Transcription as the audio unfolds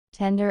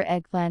Tender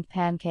eggplant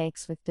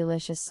pancakes with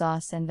delicious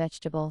sauce and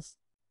vegetables.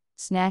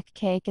 Snack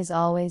cake is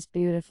always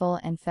beautiful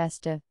and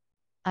festive.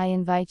 I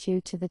invite you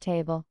to the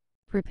table.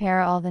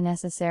 Prepare all the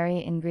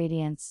necessary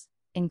ingredients,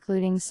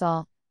 including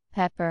salt,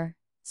 pepper,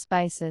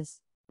 spices.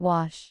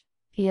 Wash,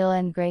 peel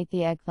and grate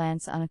the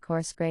eggplants on a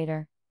coarse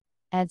grater.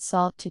 Add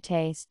salt to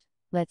taste,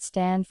 let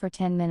stand for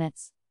 10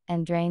 minutes,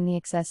 and drain the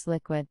excess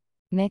liquid.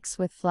 Mix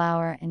with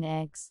flour and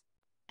eggs.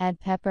 Add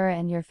pepper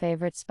and your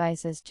favorite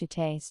spices to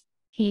taste.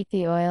 Heat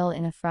the oil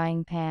in a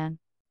frying pan.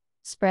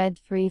 Spread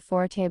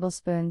 3-4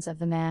 tablespoons of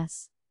the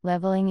mass,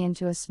 leveling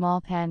into a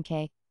small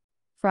pancake.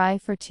 Fry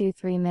for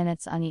 2-3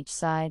 minutes on each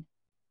side.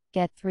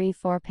 Get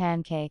 3-4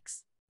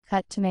 pancakes.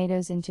 Cut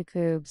tomatoes into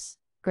cubes.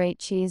 Grate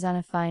cheese on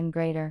a fine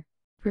grater.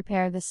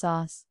 Prepare the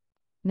sauce.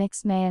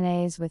 Mix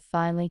mayonnaise with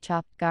finely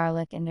chopped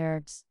garlic and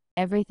herbs.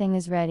 Everything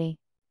is ready.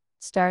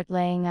 Start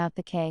laying out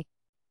the cake.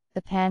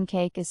 The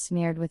pancake is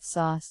smeared with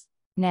sauce.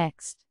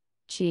 Next,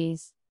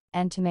 cheese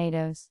and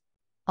tomatoes.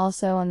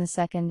 Also on the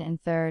second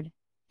and third,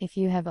 if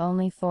you have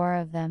only 4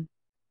 of them.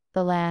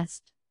 The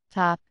last,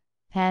 top,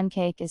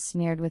 pancake is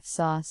smeared with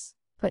sauce.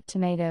 Put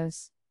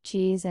tomatoes,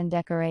 cheese and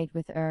decorate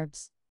with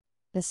herbs.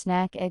 The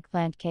snack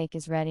eggplant cake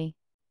is ready.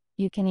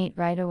 You can eat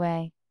right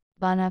away.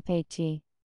 Bon appétit!